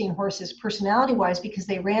 interesting horses personality-wise because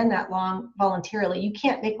they ran that long voluntarily. You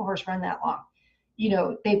can't make a horse run that long.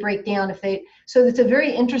 They break down so it's a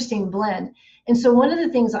very interesting blend. And so one of the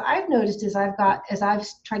things I've noticed is as I've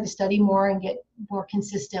tried to study more and get more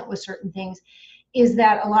consistent with certain things, is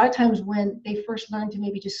that a lot of times when they first learn to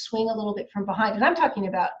maybe just swing a little bit from behind, and I'm talking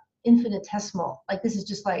about infinitesimal, like this is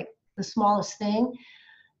just like the smallest thing,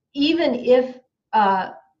 even if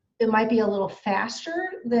it might be a little faster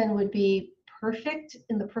than would be perfect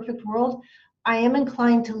in the perfect world, I am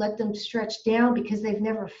inclined to let them stretch down because they've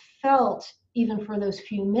never felt even for those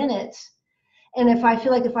few minutes. And if I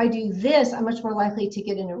feel like if I do this, I'm much more likely to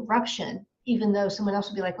get an eruption, even though someone else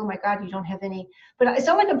will be like, oh my God, you don't have any. But it's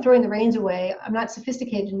not like I'm throwing the reins away. I'm not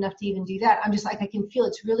sophisticated enough to even do that. I'm just like, I can feel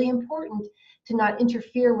it's really important to not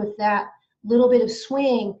interfere with that little bit of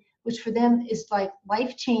swing, which for them is like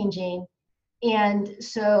life-changing. And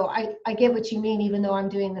so I get what you mean, even though I'm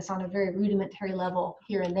doing this on a very rudimentary level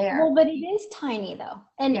here and there. Well, but it is tiny though.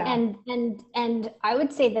 And I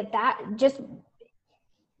would say that just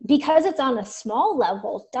because it's on a small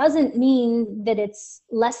level doesn't mean that it's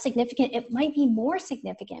less significant. It might be more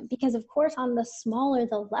significant because of course on the smaller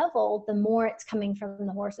the level, the more it's coming from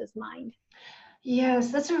the horse's mind.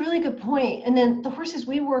 Yes, that's a really good point. And then the horses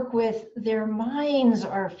we work with, their minds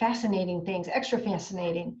are fascinating things, extra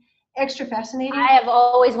fascinating. I have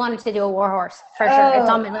always wanted to do a war horse for sure. It's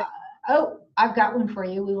on my list. I've got one for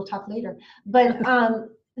you. We will talk later. But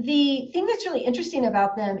the thing that's really interesting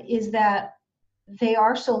about them is that they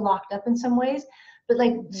are so locked up in some ways. But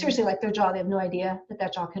like seriously, like their jaw, they have no idea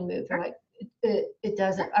that jaw can move. They're like, it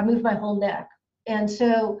doesn't. I moved my whole neck. And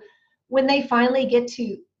so when they finally get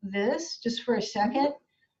to this, just for a second,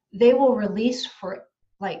 they will release for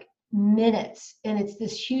like minutes, and it's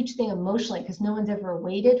this huge thing emotionally because no one's ever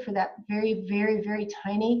waited for that very, very, very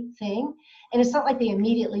tiny thing. And it's not like they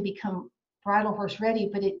immediately become bridle horse ready,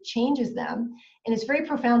 but it changes them. And it's very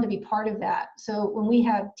profound to be part of that. So when we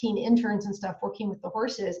have teen interns and stuff working with the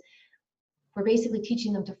horses, we're basically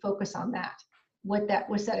teaching them to focus on that.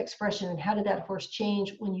 What's that expression, and how did that horse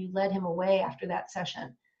change when you led him away after that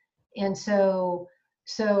session? And so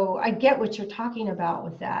I get what you're talking about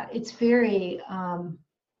with that. It's very,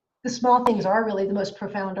 the small things are really the most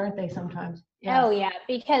profound, aren't they, sometimes? Yeah. Oh yeah,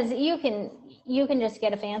 because you can just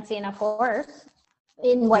get a fancy enough horse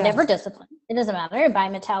in whatever discipline. It doesn't matter. Buy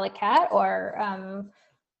Metallic Cat or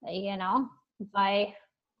buy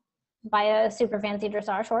a super fancy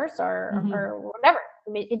dressage horse or whatever.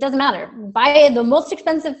 It doesn't matter. Buy the most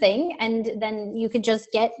expensive thing, and then you could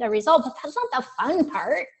just get a result. But that's not the fun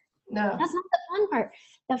part. No, that's not the fun part.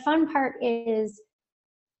 The fun part is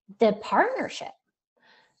the partnership.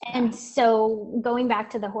 And so going back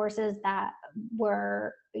to the horses that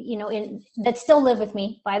were, that still live with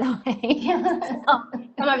me, by the way.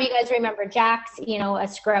 Some of you guys remember Jax, a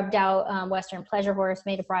scrubbed out Western pleasure horse,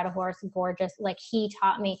 made a bridle horse, gorgeous. Like, he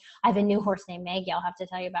taught me. I have a new horse named Maggie. I'll have to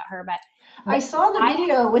tell you about her. But I saw the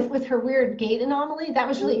video with her weird gait anomaly. That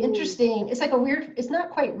was really interesting. It's like it's not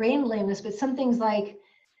quite rein lameness, but some things like,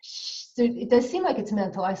 it does seem like it's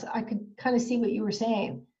mental. I could kind of see what you were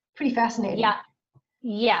saying. Pretty fascinating.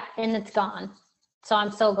 Yeah, and it's gone. So I'm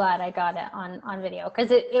so glad I got it on video, because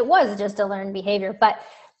it was just a learned behavior. But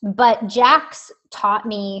Jax taught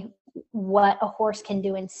me what a horse can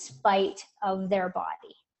do in spite of their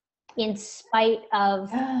body, in spite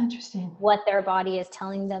of what their body is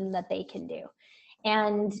telling them that they can do.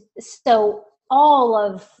 And so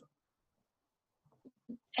I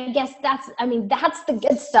guess that's the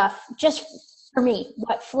good stuff, just for me,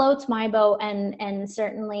 what floats my boat. And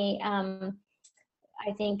certainly, I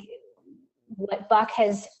think what Buck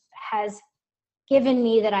has given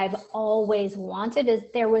me that I've always wanted is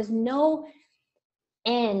there was no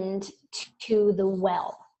end to the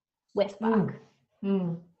well with Buck.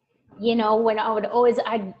 When I would always,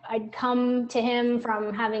 I'd come to him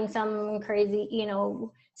from having some crazy,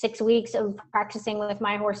 6 weeks of practicing with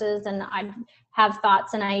my horses, and I'd have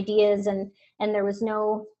thoughts and ideas, and there was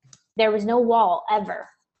no wall ever.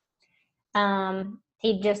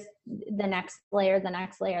 He just, the next layer,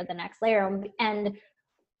 and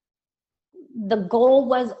the goal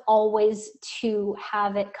was always to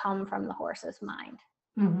have it come from the horse's mind.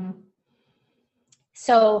 Mm-hmm.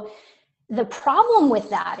 So the problem with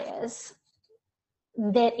that is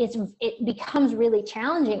that it becomes really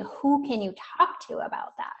challenging. Who can you talk to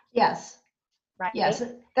about that? Yes. Right. Yes.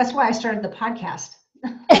 That's why I started the podcast.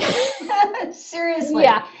 Seriously.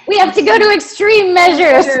 Yeah. We have to go to extreme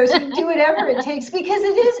measures. Do whatever it takes, because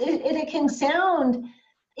it can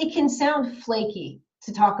sound flaky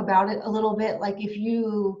to talk about it a little bit. Like, if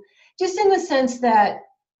you, just in the sense that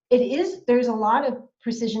there's a lot of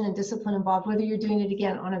precision and discipline involved, whether you're doing it,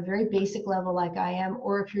 again, on a very basic level like I am,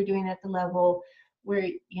 or if you're doing it at the level where,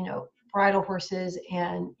 bridle horses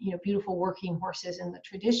and, beautiful working horses in the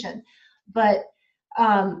tradition. But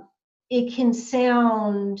it can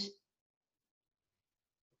sound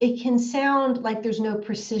like there's no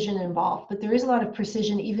precision involved, but there is a lot of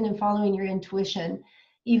precision, even in following your intuition,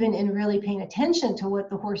 even in really paying attention to what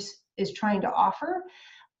the horse is trying to offer.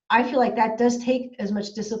 I feel like that does take as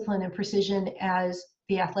much discipline and precision as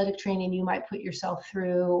the athletic training you might put yourself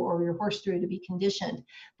through or your horse through to be conditioned.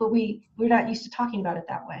 But we're not used to talking about it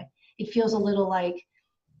that way. It feels a little like,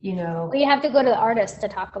 Well, you have to go to the artist to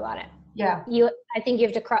talk about it. Yeah. I think you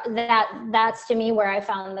have to cross that. That's, to me, where I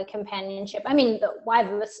found the companionship. I mean,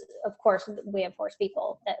 of course, we have horse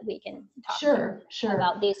people that we can talk to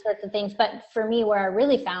about these sorts of things. But for me, where I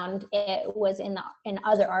really found it was in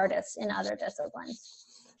other artists, in other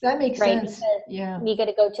disciplines. That makes sense. Because yeah. You got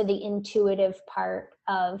to go to the intuitive part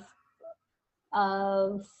of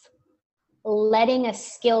letting a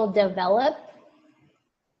skill develop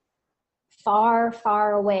far,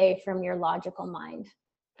 far away from your logical mind.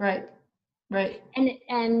 Right.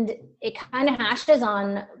 And it kind of hashes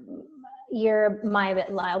on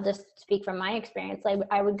I'll just speak from my experience. Like,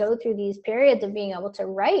 I would go through these periods of being able to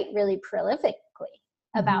write really prolifically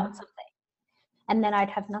about something, and then I'd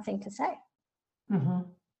have nothing to say. Mm-hmm.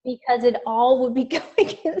 Because it all would be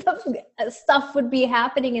going, stuff would be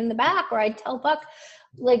happening in the back, or I'd tell Buck,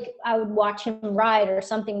 like, I would watch him ride or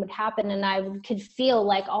something would happen, and I could feel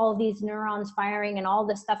like all these neurons firing and all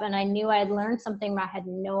this stuff, and I knew I'd learned something, but I had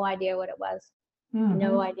no idea what it was. Mm-hmm.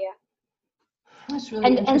 No idea. That's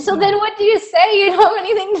really and so then what do you say? You don't have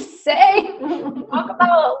anything to say. Talk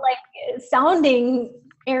about, like, sounding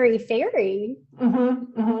airy fairy.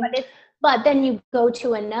 But then you go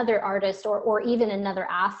to another artist or even another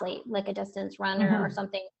athlete, like a distance runner or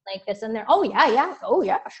something like this, and they're, oh yeah,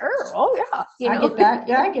 sure, oh yeah. I get that.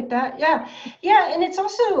 Yeah, I get that. Yeah. Yeah. And it's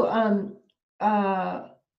also,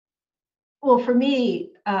 well, for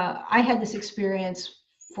me, I had this experience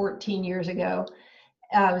 14 years ago.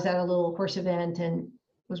 I was at a little horse event and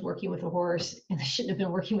was working with a horse, and I shouldn't have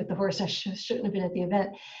been working with the horse. I shouldn't have been at the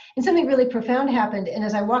event. And something really profound happened. And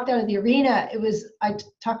as I walked out of the arena, I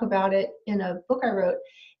talk about it in a book I wrote.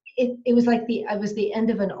 It was like I was the end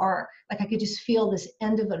of an arc. Like I could just feel this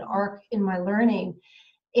end of an arc in my learning.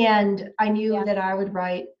 And I knew that I would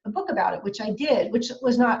write a book about it, which I did, which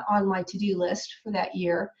was not on my to-do list for that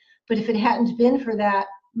year. But if it hadn't been for that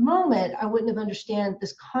moment, I wouldn't have understood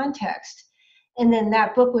this context. And then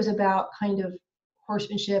that book was about kind of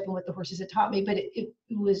horsemanship and what the horses had taught me, but it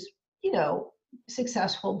was,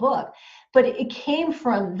 successful book. But it came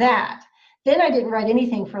from that. Then I didn't write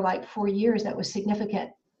anything for like 4 years that was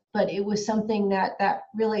significant, but it was something that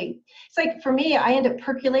really, it's like for me, I end up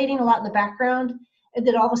percolating a lot in the background, and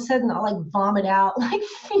then all of a sudden I'll like vomit out like,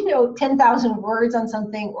 10,000 words on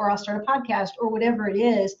something, or I'll start a podcast or whatever it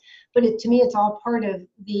is. But to me, it's all part of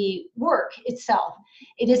the work itself.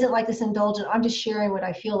 It isn't like this indulgent, I'm just sharing what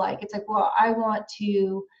I feel like. It's like, well, I want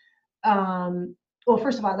to, well,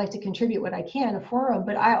 first of all, I'd like to contribute what I can, a forum,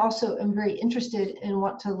 but I also am very interested and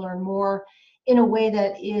want to learn more in a way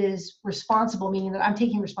that is responsible, meaning that I'm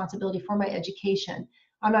taking responsibility for my education.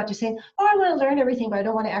 I'm not just saying, oh, I want to learn everything, but I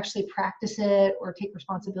don't want to actually practice it or take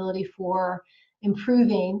responsibility for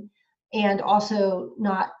improving, and also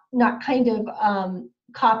not kind of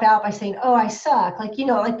cop out by saying, oh, I suck. Like,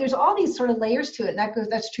 like there's all these sort of layers to it.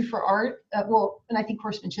 That's true for art. Well, and I think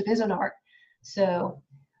horsemanship is an art. So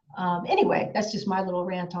anyway, that's just my little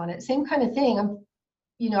rant on it. Same kind of thing.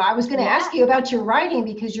 I was going to ask you about your writing,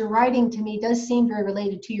 because your writing to me does seem very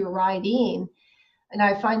related to your riding. And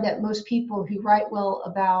I find that most people who write well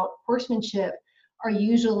about horsemanship are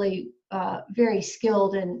usually very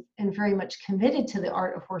skilled and very much committed to the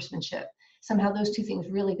art of horsemanship. Somehow those two things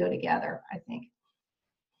really go together, I think.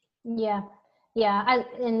 Yeah.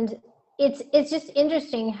 And it's just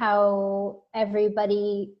interesting how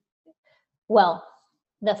everybody, well,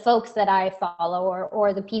 the folks that I follow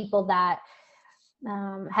or the people that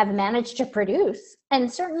have managed to produce,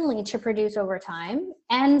 and certainly to produce over time,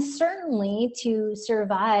 and certainly to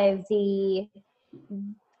survive the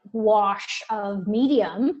wash of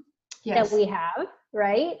medium that we have,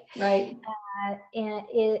 right? Right.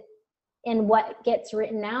 And what gets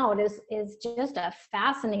written out is just a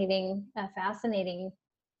fascinating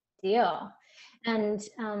deal. And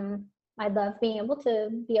I love being able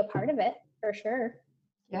to be a part of it, for sure.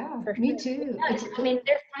 Yeah, me too. Yeah, I mean,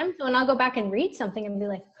 there's times when I'll go back and read something and be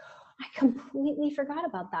like, I completely forgot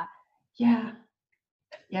about that. Yeah.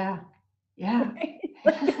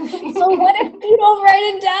 So what if you don't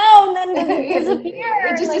write it down? Then does it disappear?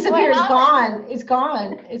 It just disappears. It's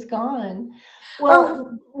gone.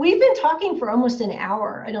 Well, we've been talking for almost an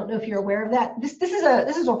hour. I don't know if you're aware of that. This is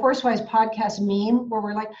a Horsewise podcast meme where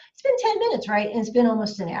we're like, it's been 10 minutes, right? And it's been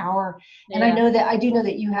almost an hour. And I do know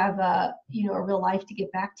that you have a real life to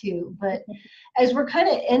get back to. But as we're kind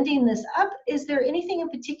of ending this up, is there anything in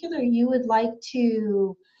particular you would like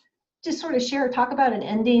to just sort of share or talk about, an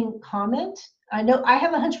ending comment? I know I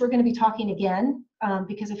have a hunch we're going to be talking again,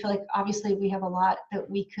 because I feel like obviously we have a lot that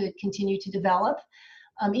we could continue to develop.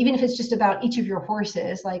 Even if it's just about each of your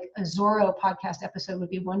horses, like a Zorro podcast episode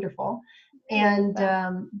would be wonderful. And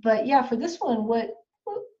but yeah, for this one, what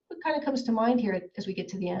kind of comes to mind here as we get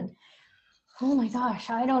to the end? Oh my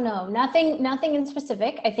gosh, I don't know. Nothing in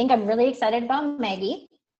specific. I think I'm really excited about Maggie.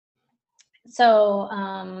 So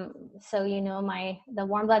the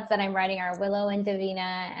warm bloods that I'm writing are Willow and Davina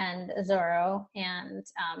and Zorro, and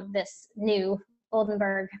this new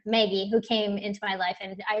Oldenburg Maggie, who came into my life.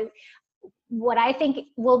 And what I think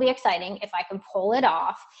will be exciting, if I can pull it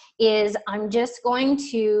off, is I'm just going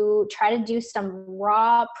to try to do some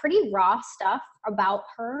pretty raw stuff about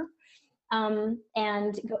her, and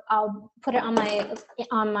I'll put it on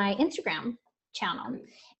my Instagram channel,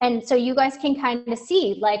 and so you guys can kind of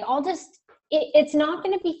see. Like, it's not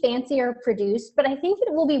going to be fancy or produced, but I think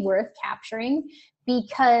it will be worth capturing,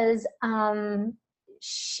 because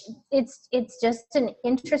it's just an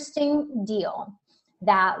interesting deal,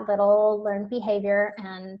 that little learned behavior.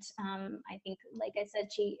 And I think, like I said,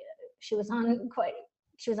 she was on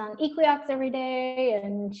Equiox every day,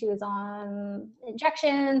 and she was on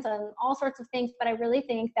injections and all sorts of things. But I really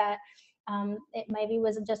think that it maybe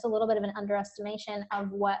was just a little bit of an underestimation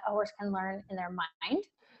of what a horse can learn in their mind.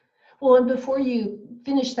 Well, and before you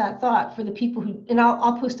finish that thought, for the people who, and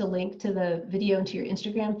I'll post a link to the video into your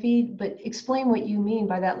Instagram feed, but explain what you mean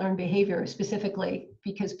by that learned behavior specifically,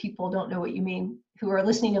 because people don't know what you mean who are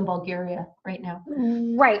listening in Bulgaria right now.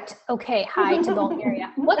 Right. Okay. Hi to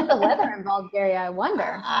Bulgaria. What's the weather in Bulgaria? I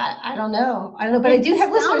wonder. I don't know. But I do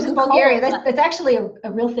have listeners in Bulgaria. That's actually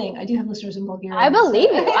a real thing. I do have listeners in Bulgaria. I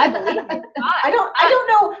believe you. I believe you. I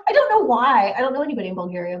don't know why. I don't know anybody in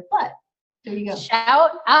Bulgaria, but there you go.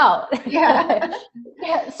 Shout out. Yeah.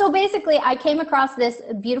 Yeah. So basically, I came across this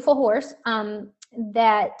beautiful horse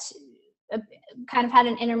that kind of had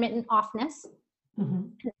an intermittent offness. Mm-hmm.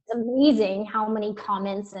 It's amazing how many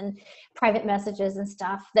comments and private messages and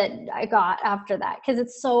stuff that I got after that, because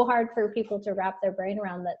it's so hard for people to wrap their brain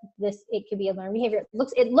around that it could be a learned behavior.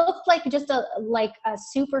 It looked like just a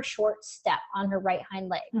super short step on her right hind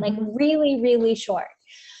leg, mm-hmm. like really, really short.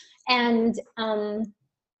 And I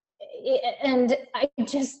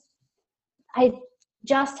just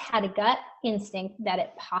had a gut instinct that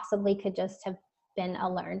it possibly could just have been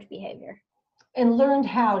a learned behavior. And learned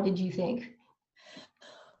how, did you think?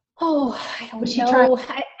 Oh, I don't know.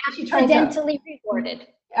 Accidentally rewarded.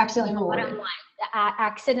 Accidentally rewarded.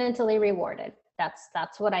 Accidentally rewarded.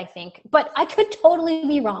 That's what I think. But I could totally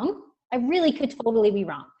be wrong. I really could totally be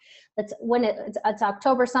wrong. That's when it's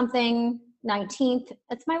October something, 19th.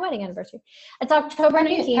 It's my wedding anniversary. It's October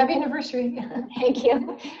 19th. Happy anniversary. Thank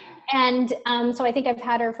you. And so I think I've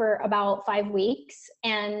had her for about 5 weeks,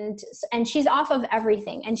 and she's off of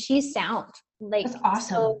everything, and she's sound. Like, that's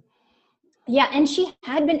awesome. So, yeah, and she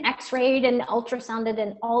had been x-rayed and ultrasounded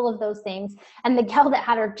and all of those things. And the gal that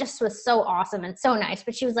had her just was so awesome and so nice.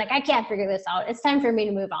 But she was like, I can't figure this out. It's time for me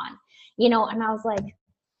to move on. And I was like,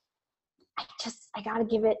 I got to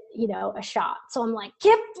give it, a shot. So I'm like,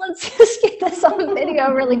 Kip, let's just get this on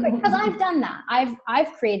video really quick. Because I've done that.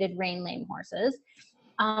 I've created rein lame horses.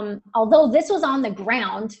 Although this was on the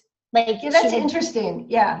ground. Like, yeah, that's interesting.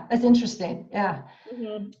 Yeah, that's interesting. Yeah.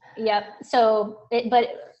 Mm-hmm. Yep. So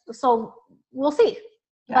we'll see.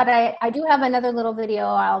 Yeah. But I do have another little video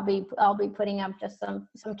I'll be putting up, just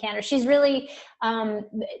some canter. She's really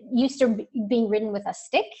used to being ridden with a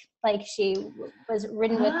stick. Like, she was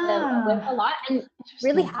ridden with the whip a lot, and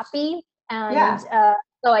really happy. And yeah.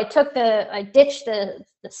 So I ditched the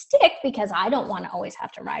stick, because I don't want to always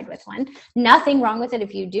have to ride with one. Nothing wrong with it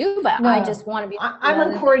if you do, but no, I just want to be. I'm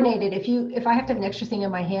uncoordinated. If I have to have an extra thing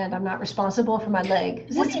in my hand, I'm not responsible for my leg.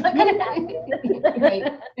 Right.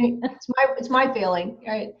 It's my failing,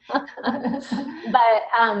 right?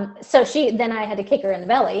 But so then I had to kick her in the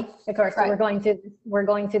belly. Of course, right. We're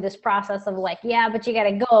going through this process of like, yeah, but you got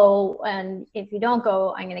to go, and if you don't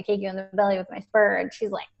go, I'm going to kick you in the belly with my spur. And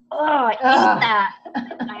she's like, oh, I hate that.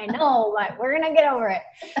 I know, but we're gonna get over it.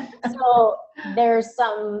 So there's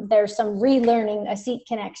some relearning a seat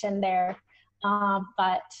connection there,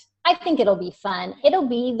 but I think it'll be fun. It'll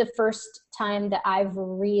be the first time that I've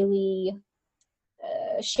really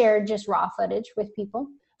shared just raw footage with people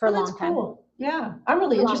for a long time. Cool. Yeah, I'm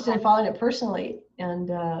really interested in following it personally, and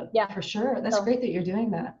for sure, that's great that you're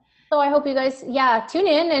doing that. So I hope you guys, tune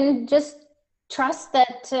in and just trust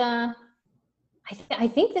that. I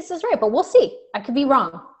think this is right, but we'll see. I could be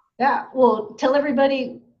wrong. Yeah. Well, tell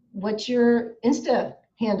everybody what your Insta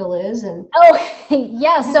handle is. And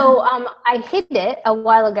So I hid it a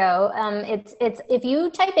while ago. It's if you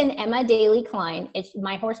type in Emma Daly Klein,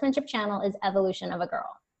 my horsemanship channel is Evolution of a Girl.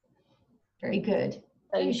 Very good.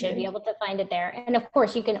 So you should be able to find it there. And of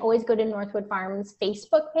course, you can always go to Northwood Farms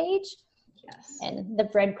Facebook page. Yes. And the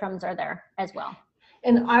breadcrumbs are there as well.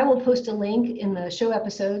 And I will post a link in the show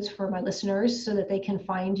episodes for my listeners so that they can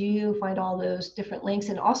find find all those different links,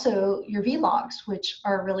 and also your vlogs, which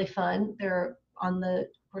are really fun. They're on of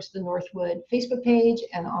course, the Northwood Facebook page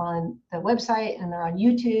and on the website, and they're on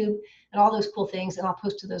YouTube and all those cool things. And I'll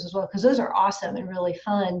post to those as well, because those are awesome and really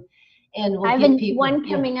fun. And we'll I have one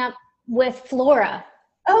coming up with Flora.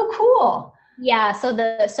 Oh, cool. Yeah.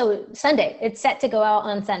 So Sunday, it's set to go out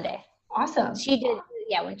on Sunday. Awesome. She did.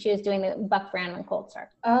 Yeah, when she was doing the Buck Branman Colt Start.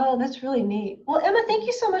 Oh, that's really neat. Well, Emma, thank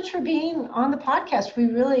you so much for being on the podcast. We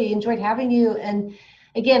really enjoyed having you. And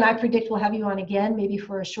again, I predict we'll have you on again, maybe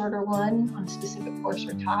for a shorter one on a specific course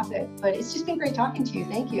or topic. But it's just been great talking to you.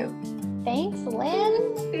 Thank you. Thanks,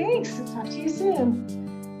 Lynn. Thanks. Talk to you soon.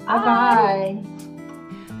 Bye-bye.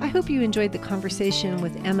 I hope you enjoyed the conversation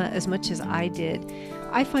with Emma as much as I did.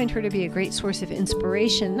 I find her to be a great source of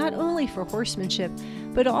inspiration, not only for horsemanship,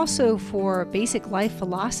 but also for basic life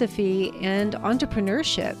philosophy and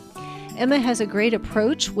entrepreneurship. Emma has a great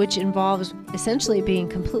approach, which involves essentially being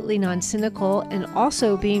completely non-cynical and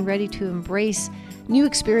also being ready to embrace new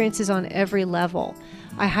experiences on every level.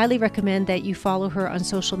 I highly recommend that you follow her on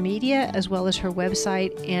social media as well as her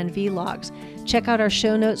website and vlogs. Check out our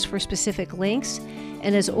show notes for specific links.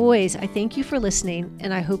 And as always, I thank you for listening,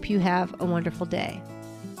 and I hope you have a wonderful day.